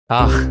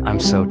Ugh, I'm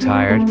so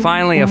tired.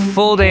 Finally, a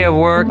full day of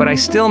work, but I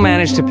still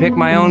managed to pick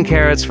my own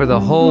carrots for the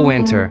whole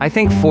winter. I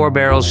think 4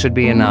 barrels should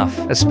be enough,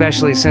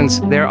 especially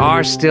since there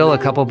are still a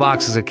couple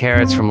boxes of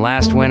carrots from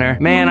last winter.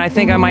 Man, I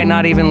think I might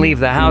not even leave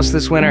the house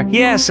this winter.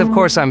 Yes, of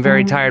course I'm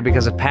very tired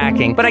because of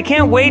packing, but I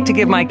can't wait to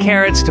give my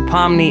carrots to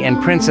Pomni and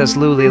Princess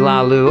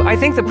Luli-Lalu. I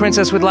think the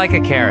princess would like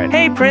a carrot.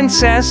 Hey,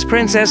 Princess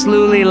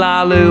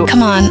Luli-Lalu.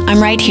 Come on,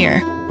 I'm right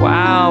here.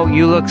 Wow,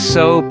 you look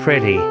so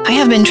pretty. I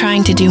have been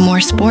trying to do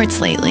more sports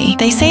lately.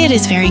 They say it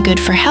is very good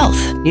for health.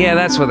 Yeah,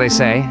 that's what they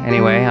say.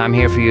 Anyway, I'm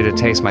here for you to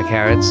taste my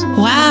carrots.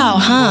 Wow,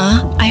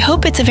 huh? I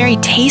hope it's a very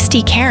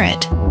tasty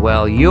carrot.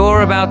 Well,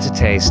 you're about to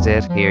taste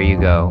it. Here you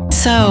go.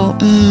 So,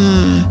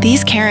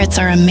 these carrots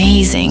are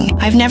amazing.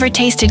 I've never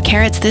tasted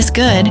carrots this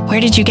good. Where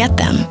did you get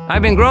them?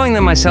 I've been growing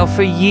them myself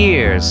for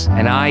years,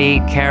 and I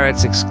eat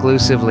carrots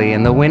exclusively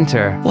in the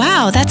winter.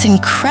 Wow, that's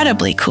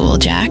incredibly cool,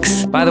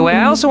 Jax. By the way,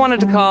 I also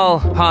wanted to call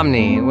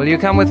Pomni. Will you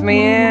come with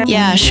me?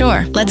 Yeah,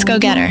 sure. Let's go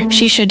get her.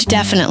 She should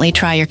definitely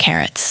try your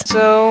carrots.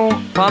 So,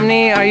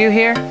 Pomni, are you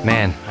here?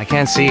 Man, I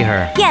can't see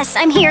her. Yes,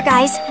 I'm here,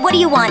 guys. What do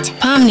you want?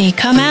 Pomni,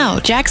 come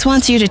out. Jax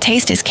wants you to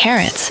taste his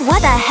carrots.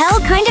 What the hell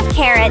kind of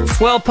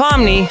carrots? Well,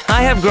 Pomni,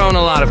 I have grown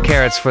a lot of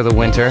carrots for the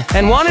winter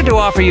and wanted to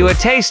offer you a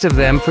taste of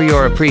them for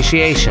your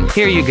appreciation.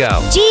 Here you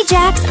go. Gee,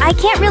 Jax, I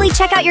can't really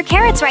check out your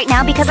carrots right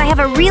now because I have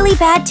a really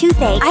bad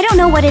toothache. I don't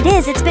know what it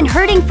is. It's been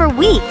hurting for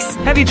weeks.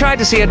 Have you tried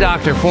to see a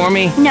doctor for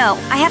me? No,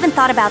 I haven't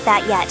thought about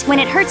that yet. When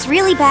it hurts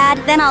really bad,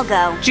 then I'll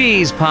go.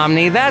 Geez,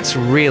 Pomni, that's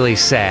really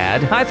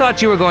sad. I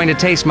thought you were going to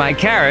taste my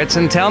carrots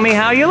and tell me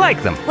how you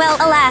like them. Well,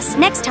 alas,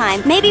 next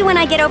time. Maybe when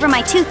I get over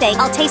my toothache,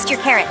 I'll taste your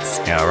carrots.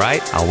 All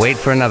right, I'll wait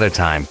for another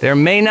time. There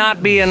may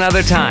not be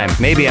another time.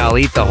 Maybe I'll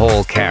eat the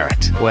whole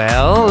carrot.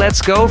 Well,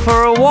 let's go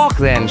for a walk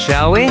then,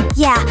 shall we?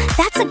 Yeah,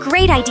 that's a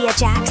great idea,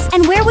 Jax.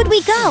 And where would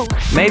we go?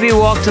 Maybe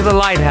walk to the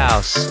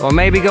lighthouse, or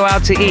maybe go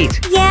out to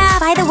eat. Yeah,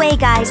 by the way,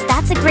 guys,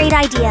 that's a great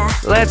idea.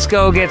 Let's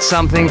go get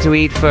something to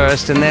eat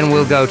first, and then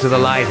we'll go to the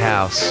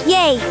lighthouse.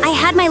 Yay, I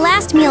had my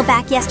last meal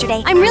back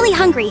yesterday. I'm really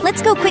hungry.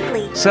 Let's go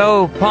quickly.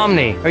 So,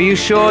 Pomni, are you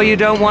sure you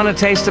don't want a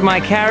taste of my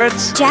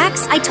carrots?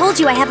 Jax, I told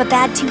you I have a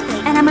bad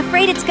toothache, and I'm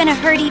afraid it's gonna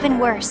hurt even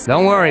worse.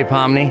 Don't worry,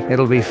 Pomni.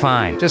 It'll be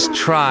fine. Just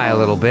try a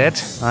little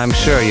bit. I'm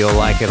sure you'll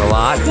like it a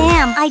lot.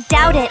 Damn, I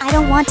doubt it. I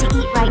don't want to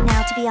eat right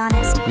now, to be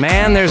honest.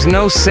 Man, there's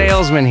no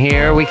salesman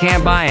here. We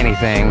can't buy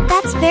anything.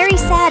 That's very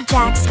sad,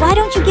 Jax. Why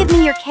don't you give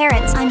me your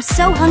carrots? I'm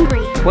so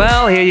hungry.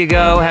 Well, here you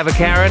go. Have a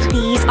carrot.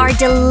 These are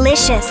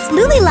delicious.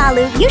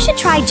 Luli-Lalu, you should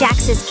try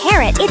Jax's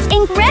carrot. It's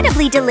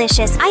incredibly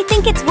delicious. I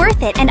think it's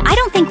worth it, and I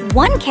don't think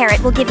one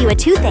carrot will give you a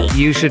toothache.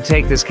 You should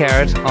take this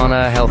carrot on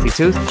a healthy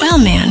tooth. Well,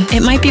 man,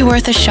 it might be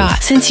worth a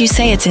shot, since you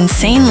say it's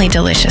insanely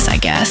delicious, I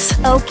guess.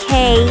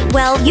 Okay,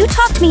 well, you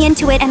talked me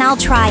into it, and I'll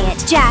try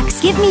it.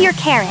 Jax, give me your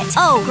carrot.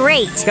 Oh,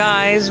 great.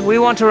 Guys, we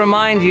want to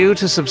remind you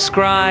to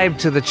subscribe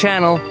to the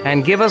channel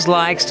and give us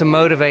likes to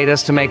motivate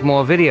us to make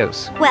more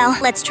videos. Well,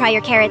 let's try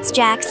your carrots,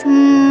 Jax.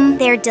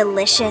 They're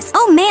delicious.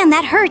 Oh man,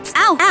 that hurts.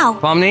 Ow, ow.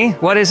 Pomni,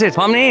 what is it?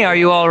 Pomni, are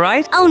you all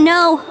right? Oh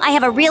no, I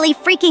have a really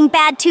freaking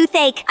bad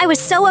toothache. I was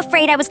so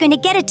afraid I was going to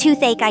get a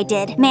toothache, I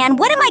did. Man,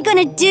 what am I going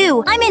to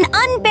do? I'm in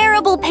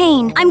unbearable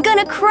pain. I'm going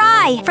to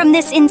cry from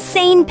this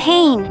insane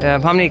pain.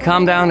 Pomni,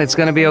 calm down. It's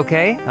going to be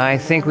okay. I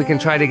think we can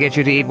try to get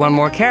you to eat one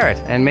more carrot,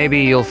 and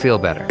maybe you'll feel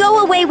better.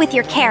 Go away with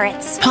your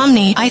carrots.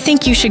 Pomni, I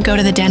think you should go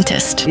to the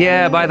dentist.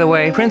 Yeah, by the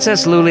way,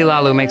 Princess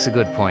Luli-Lalu makes a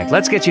good point.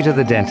 Let's get you to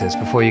the dentist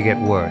before you get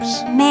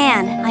worse.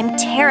 Man, I'm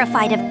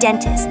terrified of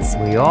dentists.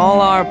 We all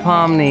are,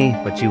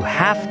 Pomni, but you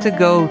have to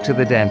go to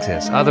the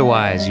dentist.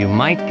 Otherwise, you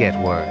might get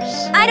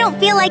worse. I don't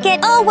feel like it.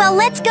 Oh, well,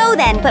 let's go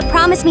then. But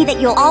promise me that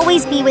you'll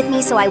always be with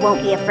me so I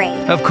won't be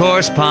afraid. Of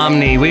course,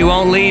 Pomni. We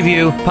won't leave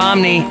you.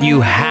 Pomni,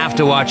 you have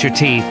to watch your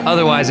teeth.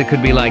 Otherwise, it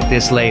could be like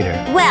this later.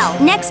 Well,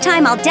 next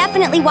time I'll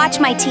definitely watch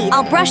my teeth.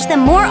 I'll brush them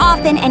more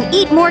often and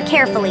eat more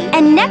carefully.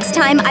 And next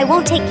time I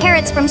won't take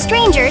carrots from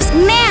strangers.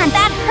 Man,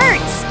 that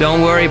hurts.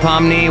 Don't worry,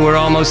 Pomni. We're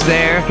almost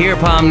there. Here,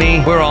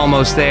 Pomni. We're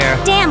almost there.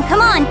 Damn,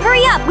 come on,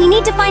 hurry up. We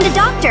need to find a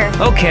doctor.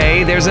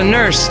 Okay, there's a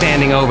nurse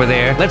standing over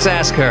there. Let's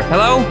ask her.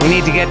 Hello? We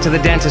need to get to the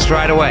dentist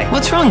right away.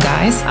 What's wrong,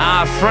 guys?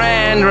 Our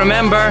friend,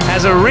 remember,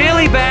 has a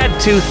really bad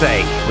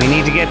toothache. We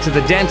need to get to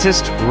the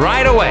dentist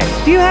right away.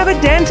 Do you have a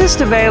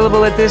dentist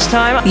available at this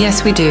time?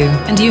 Yes, we do.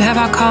 And do you have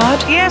our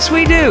card? Yes,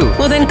 we do.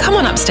 Well, then come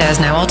on upstairs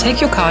now. I'll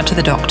take your card to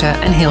the doctor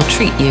and he'll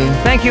treat you.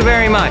 Thank you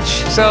very much.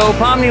 So,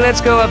 Pomni,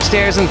 let's go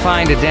upstairs and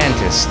find a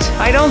dentist.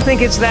 I don't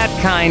think it's that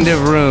kind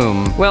of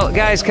room. Well,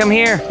 guys, come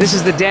here. This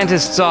is the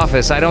dentist's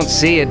office. I don't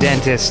see a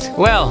dentist.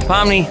 Well,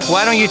 Pomni,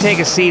 why don't you take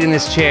a seat in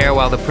this chair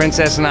while the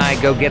princess and I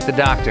go get the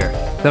doctor?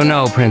 Though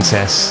no,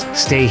 princess,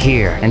 stay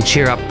here and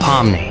cheer up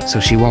Pomni so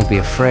she won't be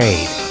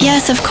afraid.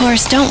 Yes, of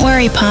course. Don't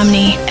worry,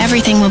 Pomni.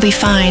 Everything will be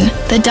fine.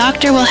 The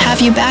doctor will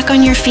have you back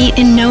on your feet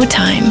in no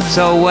time.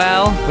 So,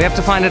 well, we have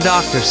to find a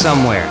doctor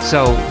somewhere.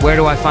 So, where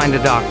do I find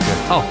a doctor?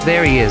 Oh,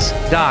 there he is.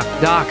 Doc,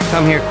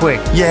 come here quick.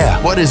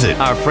 Yeah, what is it?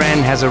 Our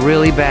friend has a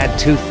really bad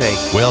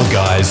toothache. Well,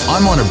 guys,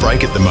 I'm on a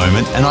break at the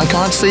moment and I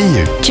can't see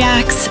you.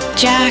 Jax.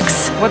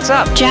 What's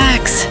up?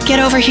 Jax, get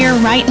over here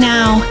right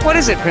now. What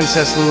is it,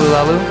 Princess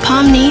Lululalu?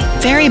 Pomni,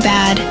 very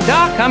bad.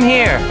 Doc, come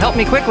here. Help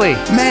me quickly.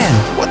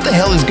 Man, what the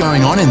hell is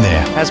going on in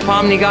there? Has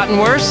Pomni gotten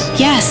worse?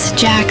 Yes,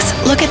 Jax,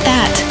 look at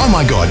that. Oh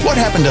my god, what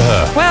happened to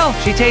her? Well,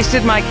 she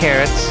tasted my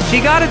carrots.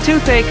 She got a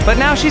toothache, but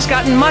now she's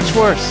gotten much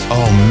worse.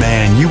 Oh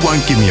man, you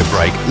won't give me a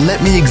break.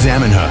 Let me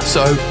examine her.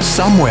 So,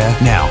 somewhere,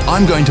 now,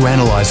 I'm going to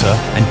analyze her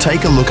and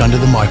take a look under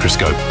the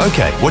microscope.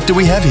 Okay, what do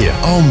we have here?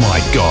 Oh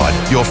my god,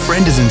 your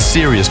friend is in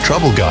serious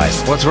trouble,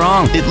 guys. What's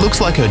wrong? It looks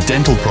like her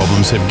dental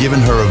problems have given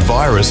her a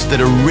virus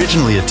that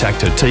originally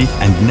attacked her teeth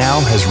and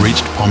now has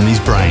reached Pomni's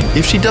brain.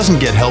 If she doesn't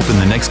get help in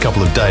the next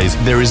couple of days,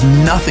 there is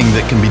nothing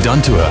that can be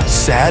done to her.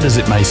 Sad as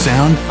it may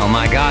sound. Oh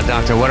my god,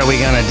 Doctor, what are we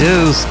gonna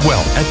do? Well,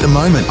 at the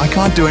moment, I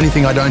can't do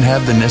anything. I don't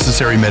have the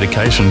necessary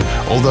medication,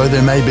 although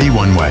there may be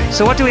one way.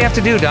 So what do we have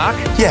to do, Doc?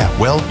 Yeah,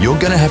 well, you're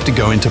gonna have to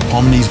go into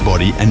Pomni's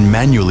body and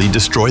manually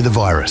destroy the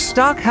virus.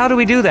 Doc, how do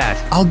we do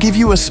that? I'll give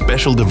you a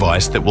special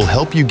device that will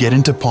help you get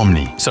into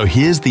Pomni. So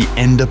here's the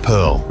Ender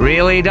Pearl.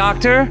 Really,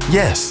 Doctor?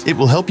 Yes, it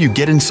will help you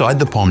get inside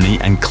the Pomni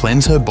and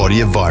cleanse her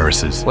body of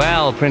viruses.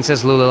 Well,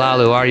 Princess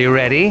Lululalu, are you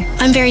ready?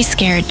 I'm very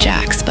scared,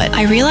 Jax, but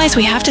I realize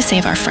we have to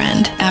save our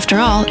friend. After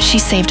all, she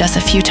saved us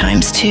a few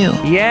times too.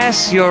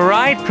 Yes, you're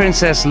right,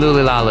 Princess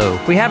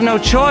Lululalu. We have no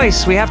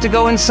choice. We have to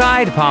go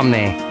inside,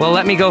 Pomni. Well,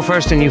 let me go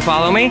first and you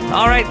follow me.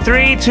 All right,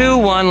 3, 2,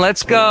 1,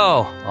 let's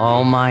go.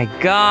 Oh my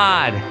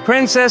god.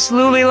 Princess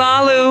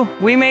Lululalu,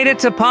 we made it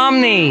to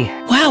Pomni.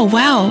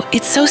 Wow,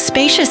 it's so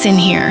spacious in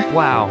here.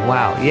 Wow,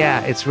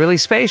 yeah, it's really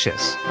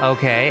spacious.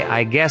 Okay,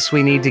 I guess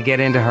we need to get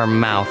into her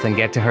mouth and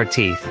get to her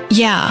teeth.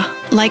 Yeah,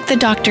 like the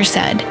doctor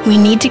said, we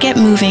need to get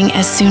moving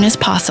as soon as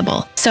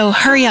possible. So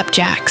hurry up,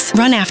 Jax.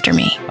 Run after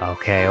me.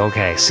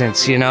 Okay,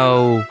 since you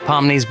know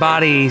Pomni's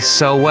body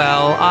so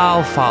well,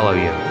 I'll follow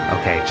you.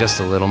 Okay, just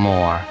a little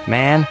more.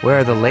 Man, where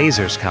are the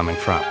lasers coming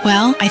from?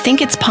 Well, I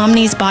think it's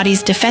Pomni's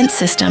body's defense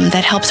system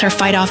that helps her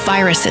fight off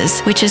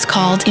viruses, which is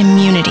called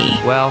immunity.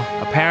 Well,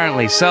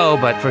 apparently so,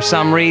 but for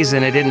some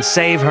reason it didn't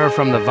save her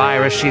from the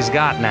virus she's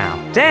got now.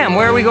 Damn,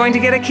 where are we going to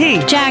get a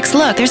key? Jax,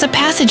 look, there's a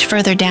passage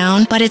further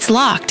down, but it's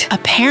locked.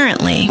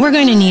 Apparently, we're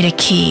going to need a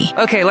key.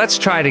 Okay, let's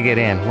try to get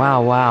in.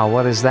 Wow,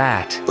 what is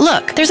that?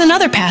 Look, there's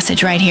another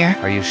passage right here.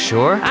 Are you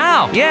sure?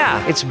 Ow,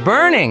 yeah, it's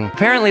burning.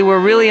 Apparently we're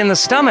really in the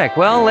stomach.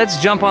 Well,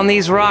 let's jump on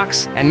these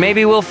rocks and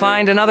maybe we'll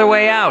find another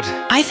way out.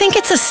 I think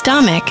it's a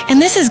stomach,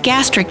 and this is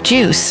gastric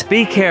juice.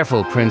 Be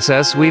careful,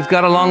 Princess. We've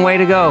got a long way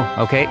to go.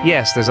 Okay,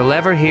 yes, there's a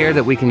lever here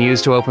that we can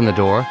use to open the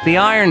door. The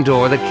iron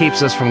door that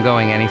keeps us from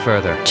going any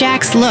further.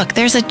 Jax, look,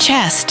 there's a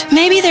chest.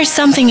 Maybe there's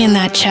something in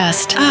that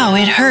chest. Ow,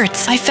 it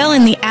hurts. I fell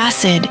in the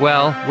acid.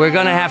 Well, we're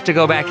gonna have to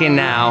go back in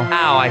now.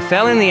 Ow, I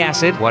fell in the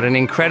acid. What an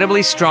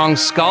incredibly strong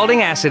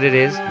scalding acid it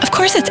is. Of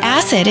course it's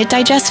acid. It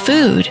digests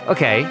food.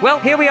 Okay, well,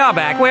 here we are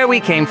back where we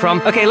came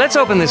from. Okay, let's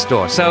open this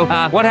door. So,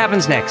 what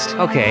happens next?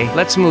 Okay,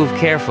 let's move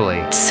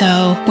carefully.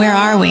 So, where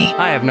are we?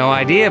 I have no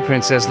idea,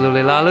 Princess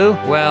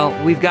Lululalu. Well,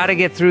 we've got to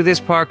get through this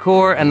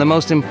parkour, and the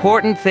most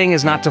important thing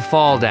is not to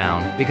fall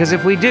down. Because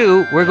if we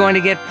do, we're going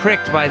to get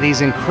pricked by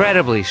these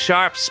incredibly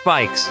sharp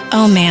spikes.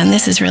 Oh man,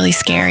 this is really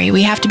scary.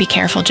 We have to be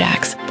careful,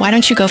 Jax. Why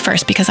don't you go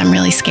first, because I'm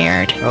really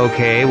scared.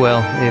 Okay,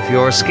 well, if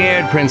you're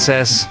scared,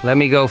 Princess, let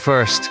me go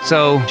first.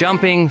 So,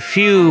 jumping,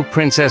 phew,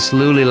 Princess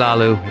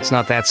Lululalu. It's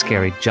not that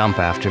scary. Jump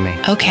after me.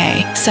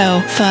 Okay,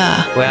 so,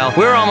 Well,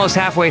 we're almost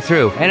halfway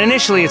through, and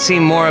initially it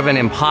seemed more of an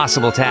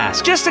impossible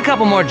task. Just a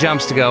couple more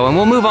jumps to go, and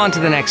we'll move on to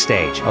the next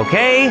stage.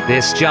 Okay?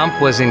 This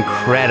jump was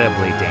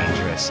incredibly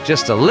dangerous.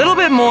 Just a little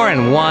bit more,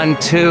 and 1,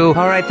 2.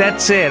 All right,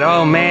 that's it.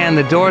 Oh man,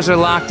 the doors are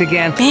locked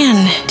again.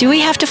 Man, do we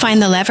have to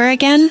find the lever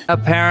again?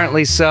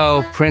 Apparently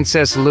so,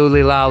 Princess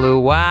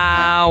Lululalu.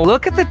 Wow,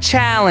 look at the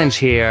challenge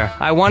here.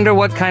 I wonder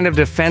what kind of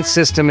defense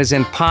system is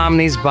in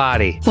Pomni's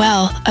body.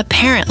 Well,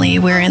 apparently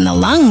we're in the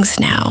lungs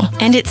now,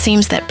 and it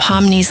seems that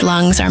Pomni's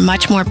lungs are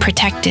much more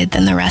protected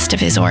than the rest of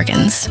his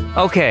organs.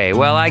 Okay,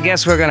 well, I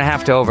guess we're gonna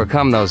have to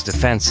overcome those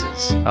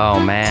defenses. Oh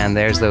man,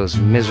 there's those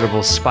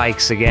miserable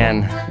spikes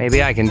again.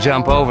 Maybe I can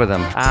jump over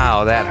them.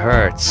 Ow, that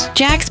hurts.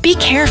 Jax, be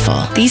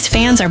careful. These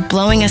fans are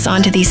blowing us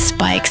onto these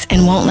spikes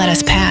and won't let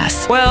us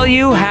pass. Well,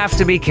 you have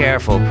to be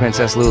careful,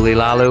 Princess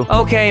Lululalu.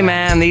 Okay,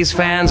 man, these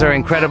fans are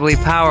incredibly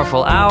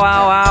powerful.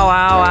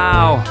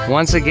 Ow.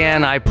 Once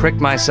again, I pricked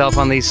myself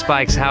on these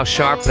spikes. How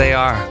sharp they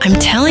are. I'm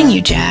telling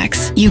you,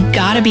 Jax, you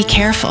gotta be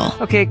careful.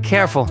 Okay,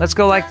 careful. Let's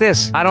go like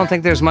this. I don't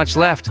think there's much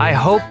left. I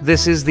hope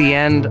this is the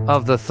end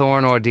of the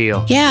thorn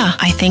ordeal. Yeah,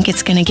 I think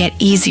it's gonna get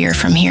easier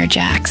from here,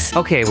 Jax.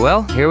 Okay,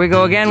 well, here we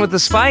go again with the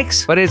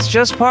spikes, but it's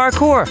just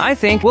parkour. I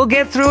think we'll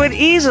get through it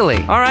easily.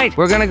 All right,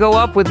 we're gonna go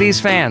up with these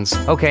fans.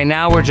 Okay,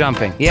 now we're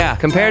jumping. Yeah,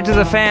 compared to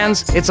the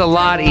fans, it's a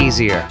lot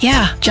easier.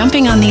 Yeah,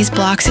 jumping on these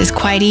blocks is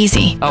quite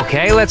easy.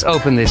 Okay, let's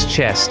open this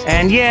chest.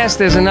 And yes,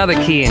 there's another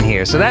key in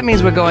here, so that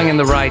means we're going in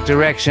the right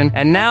direction.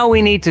 And now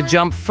we need to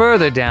jump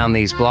further down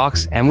these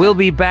blocks, and we'll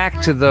be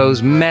back to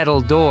those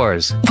metal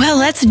doors. Well,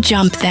 let's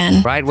jump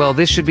then. Right, well,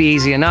 this should be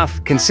easy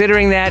enough,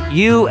 considering that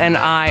you and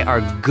I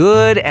are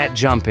good at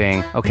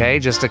jumping. Okay,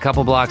 just a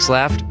couple blocks blocks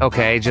left.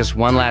 Okay, just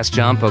one last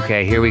jump.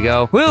 Okay, here we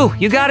go. Woo!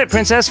 You got it,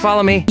 Princess.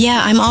 Follow me.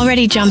 Yeah, I'm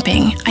already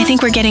jumping. I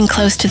think we're getting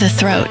close to the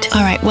throat.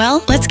 All right,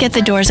 well, let's get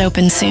the doors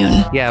open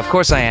soon. Yeah, of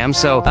course I am.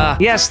 So,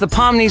 yes, the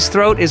Pomni's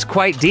throat is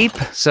quite deep.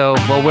 So,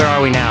 well, where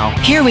are we now?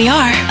 Here we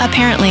are.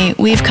 Apparently,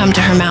 we've come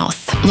to her mouth.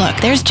 Look,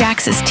 there's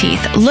Jax's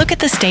teeth. Look at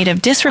the state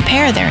of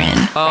disrepair they're in.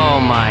 Oh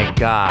my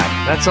god,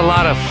 that's a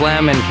lot of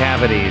phlegm and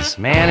cavities.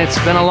 Man, it's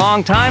been a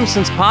long time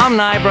since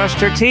Pomni brushed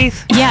her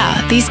teeth.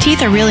 Yeah, these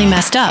teeth are really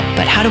messed up,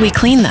 but how do we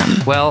clean them?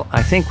 Well,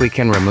 I think we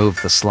can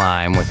remove the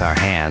slime with our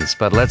hands,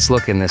 but let's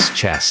look in this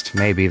chest.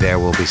 Maybe there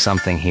will be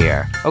something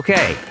here.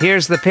 Okay,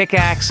 here's the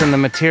pickaxe and the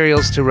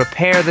materials to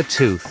repair the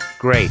tooth.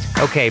 Great.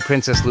 Okay,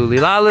 Princess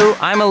Lulilalu,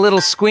 I'm a little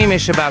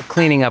squeamish about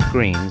cleaning up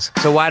greens.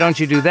 So why don't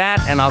you do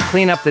that, and I'll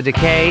clean up the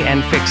decay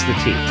and fix the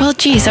teeth. Well,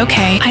 geez,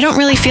 okay. I don't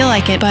really feel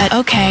like it, but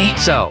okay.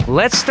 So,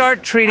 let's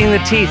start treating the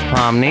teeth,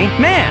 Pomni.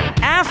 Man,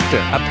 after.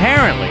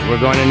 Apparently, we're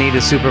going to need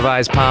to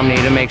supervise Pomni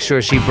to make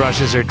sure she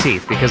brushes her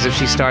teeth, because if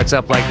she starts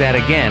up like that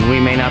again, we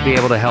may not be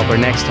able to help her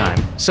next time.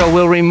 So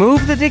we'll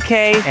remove the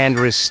decay and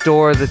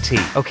restore the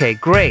teeth. Okay,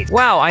 great.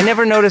 Wow, I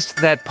never noticed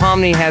that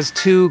Pomni has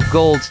 2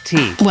 gold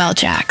teeth. Well,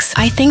 Jax,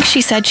 I think she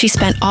said she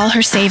spent all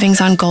her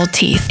savings on gold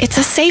teeth. It's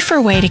a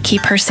safer way to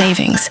keep her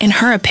savings, in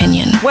her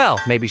opinion. Well,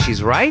 maybe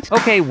she's right.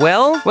 Okay,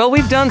 well,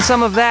 we've done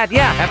some of that.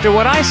 Yeah, after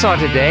what I saw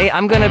today,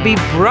 I'm gonna be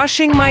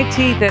brushing my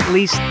teeth at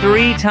least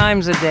 3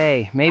 times a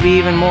day. Maybe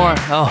even more.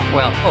 Oh,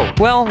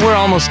 well, we're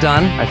almost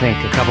done. I think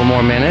a couple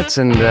more minutes,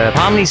 and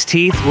Pomni's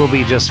teeth will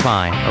be just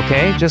fine,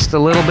 okay? Just a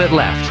little bit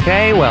left,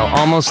 okay? Well,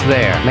 almost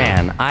there.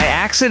 Man, I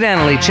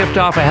accidentally chipped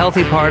off a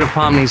healthy part of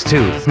Pomni's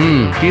tooth.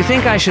 Do you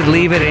think I should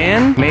leave it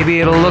in? Maybe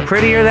it'll look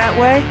prettier that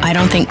way? I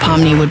don't think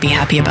Pomni would be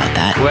happy about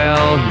that.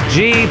 Well,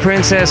 gee,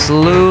 Princess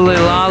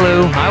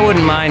Lulilalu, I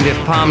wouldn't mind if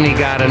Pomni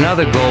got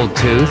another gold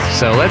tooth,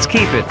 so let's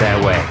keep it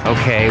that way.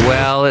 Okay,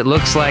 well, it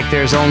looks like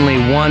there's only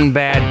one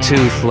bad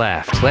tooth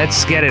left.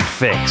 Let's get it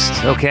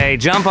fixed. Okay,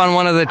 jump on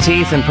one of the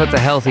teeth and put the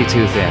healthy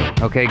tooth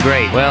in. Okay,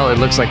 great. Well, it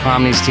looks like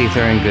Pomni's teeth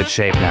are in good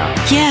shape now.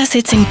 Yes,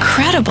 it's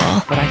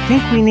incredible. But I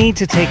think we need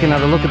to take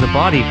another look at the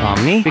body,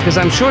 Pomni, because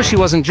I'm sure she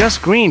wasn't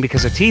just green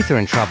because her teeth are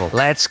in trouble.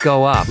 Let's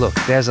go up. Look,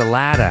 there's a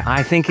ladder.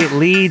 I think it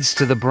leads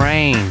to the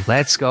brain.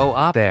 Let's go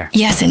up there.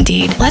 Yes,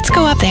 indeed. Let's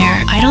go up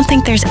there. I don't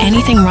think there's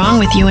anything wrong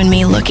with you and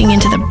me looking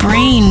into the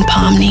brain,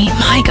 Pomni.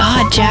 My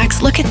God,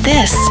 Jax, look at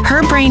this.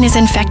 Her brain is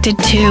infected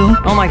too.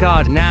 Oh my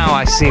God, now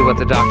I see what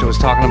the doctor was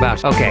talking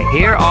about. Okay,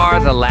 here are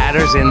the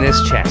ladders in this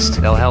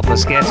chest. They'll help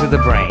us get to the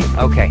brain.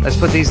 Okay, let's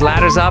put these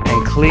ladders up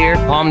and clear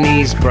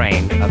Pomni's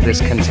brain of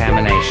this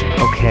contamination.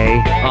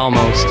 Okay,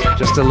 almost.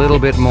 Just a little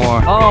bit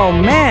more. Oh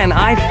man,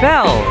 I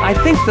fell. I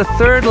think the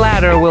 3rd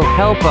ladder will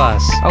help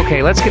us.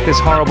 Okay, let's get this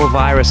horrible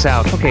virus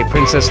out. Okay,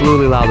 Princess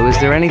Lulilalu, is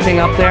there anything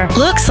up there?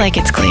 Looks like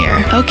it's clear.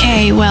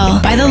 Okay,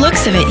 well, by the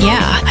looks of it,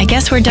 yeah. I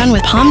guess we're done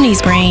with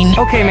Pomni's brain.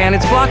 Okay, man,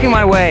 it's blocking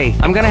my way.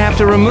 I'm gonna have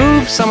to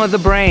remove some of the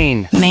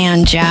brain.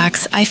 Man,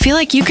 Jax, I feel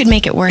like you could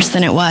make it worse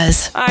than it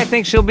was. I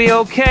think she'll be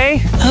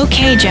okay.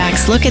 Okay,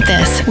 Jax, look at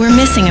this. We're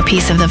missing a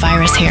piece of the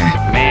virus here.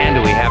 Man,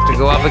 do we have to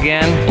go up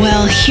again?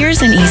 Well,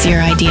 here's an easier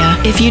idea.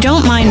 If you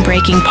don't mind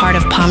breaking part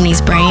of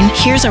Pomni's brain,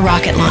 here's a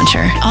rocket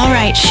launcher. All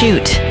right,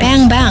 shoot.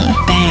 Bang, bang,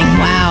 bang.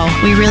 Wow,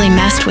 we really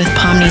messed with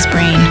Pomni's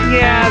brain.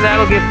 Yeah,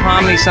 that'll give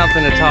Pomni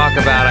something to talk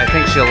about. I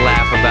think she'll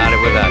laugh about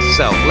it with us.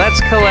 So, let's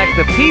collect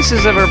the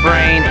pieces of her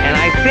brain, and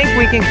I think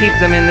we can keep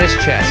them in this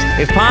chest.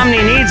 If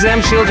Pomni needs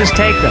them, she'll just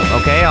take them,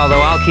 okay?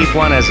 Although I'll keep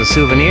one as a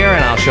souvenir,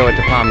 and I'll show it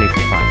to Pomni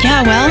for fun.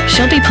 Yeah, well,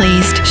 she'll be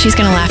pleased. She's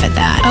gonna laugh at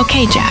that.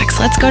 Okay, Jax,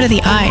 let's go to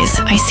the eyes.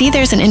 I see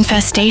there's an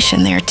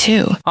infestation there,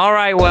 too. All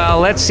right, well,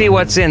 let's see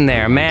what's in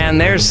there. Man,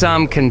 there's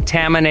some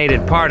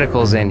contaminated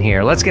particles in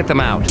here. Let's get them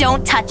out.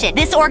 Don't touch it.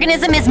 This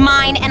organism is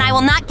mine, and I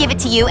will not give it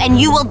to you, and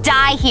you will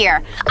die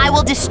here. I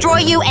will destroy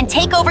you and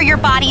take over your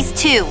bodies,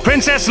 too.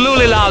 Princess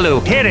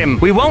Lulilalu, hit him.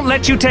 We won't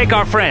let you take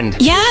our friend.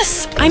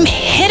 Yes, I'm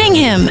hitting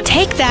him.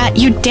 Take that,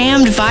 you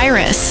damned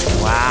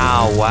virus.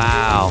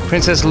 Wow.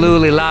 Princess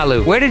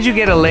Lulilalu, where did you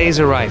get a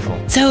laser rifle?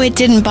 So it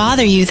didn't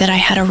bother you that I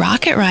had a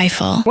rocket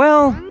rifle?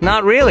 Well,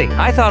 not really.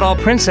 I thought all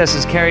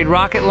princesses carried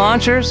rocket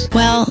launchers.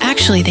 Well,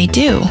 actually they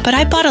do. But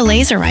I bought a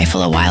laser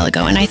rifle a while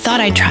ago and I thought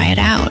I'd try it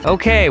out.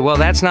 Okay, well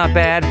that's not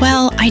bad.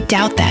 Well, I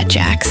doubt that,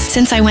 Jax.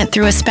 Since I went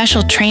through a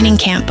special training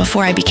camp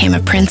before I became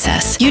a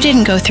princess, you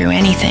didn't go through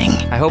anything.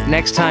 I hope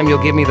next time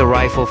you'll give me the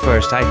rifle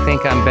first. I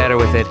think I'm better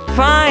with it.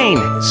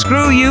 Fine!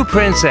 Screw you,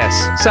 princess.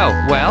 So,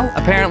 well,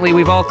 apparently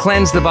we've all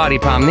cleansed the body,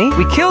 Pomni.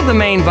 We killed the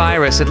main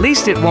virus. At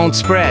least it won't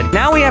spread.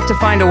 Now we have to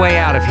find a way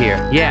out of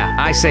here. Yeah,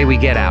 I say we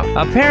get out.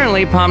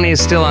 Apparently, Pomni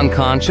is still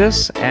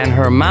unconscious, and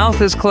her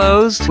mouth is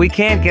closed. We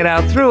can't get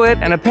out through it,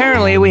 and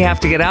apparently we have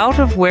to get out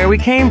of where we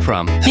came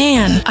from.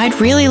 Man, I'd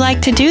really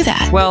like to do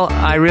that. Well,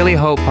 I really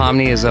hope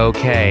Pomni is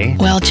okay.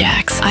 Well,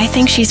 Jax, I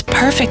think she's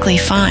perfectly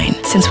fine,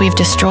 since we've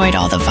destroyed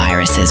all the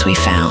viruses we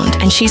found,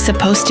 and she's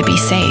supposed to be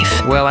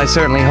safe. Well, I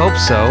certainly hope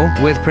so,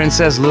 with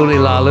Princess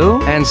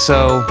Lulilalu, and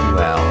so,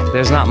 well,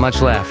 there's not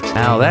much left.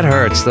 Ow, that hurt.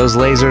 hurts. Those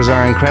lasers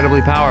are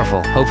incredibly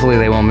powerful. Hopefully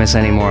they won't miss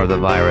any more of the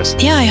virus.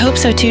 Yeah, I hope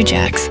so too,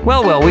 Jax.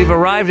 Well, we've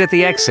arrived at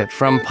the exit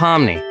from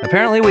Pomni.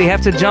 Apparently we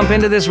have to jump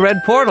into this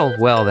red portal.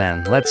 Well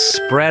then, let's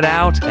spread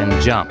out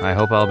and jump. I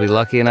hope I'll be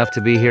lucky enough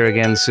to be here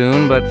again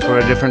soon, but for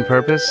a different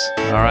purpose.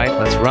 All right,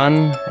 let's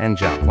run and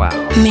jump. Wow.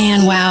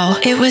 Man, wow.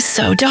 It was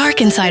so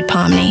dark inside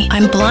Pomni.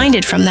 I'm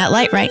blinded from that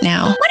light right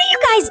now. What are you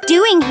guys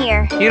doing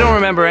here? You don't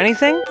remember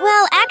anything?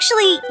 Well,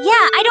 actually,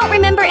 yeah, I don't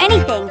remember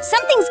anything.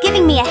 Something's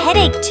giving me a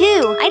headache,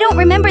 too. I don't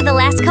remember the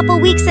last couple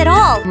weeks at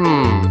all.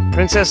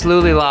 Princess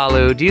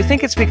Lulilalu, do you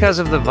think it's because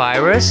of the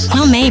virus?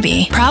 Well,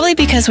 maybe. Probably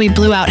because we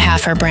blew out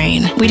half her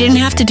brain. We didn't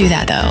have to do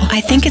that, though.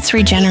 I think it's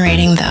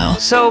regenerating, though.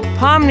 So,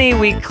 Pomni,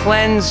 we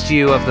cleansed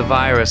you of the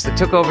virus that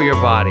took over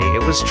your body.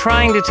 It was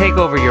trying to take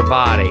over your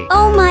body.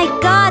 Oh my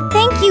god,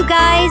 thank you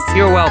guys.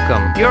 You're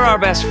welcome. You're our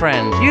best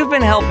friend. You've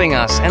been helping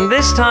us, and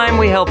this time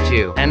we helped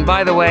you. And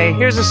by the way,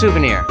 here's a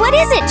souvenir. What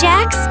is it,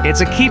 Jax?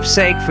 It's a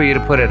keepsake for you to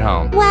put at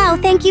home. Wow,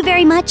 thank you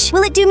very much.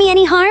 Will it do me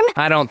any harm?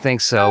 I don't think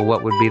so.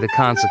 What would be the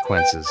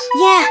consequences?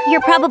 Yeah,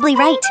 you're probably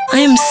right. I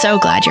am so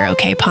glad you're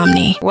okay,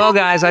 Pomni. Well,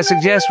 guys, I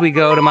suggest we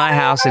go to my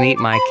house and eat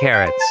my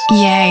carrots.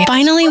 Yay.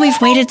 Finally, we've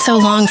waited so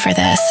long for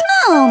this.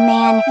 Oh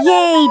man,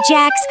 yay,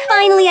 Jax.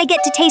 Finally I get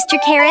to taste your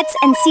carrots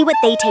and see what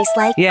they taste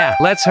like. Yeah,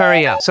 let's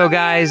hurry up. So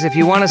guys, if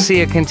you want to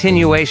see a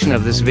continuation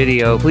of this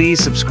video,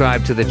 please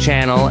subscribe to the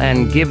channel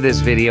and give this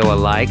video a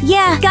like.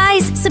 Yeah,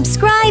 guys,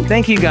 subscribe.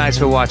 Thank you guys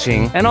for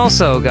watching. And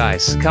also,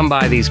 guys, come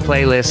by these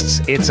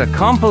playlists. It's a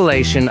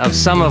compilation of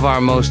some of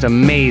our most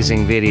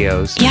amazing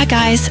videos. Yeah,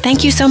 guys,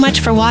 thank you so much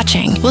for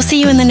watching. We'll see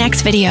you in the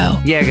next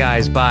video. Yeah,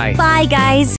 guys, bye. Bye, guys.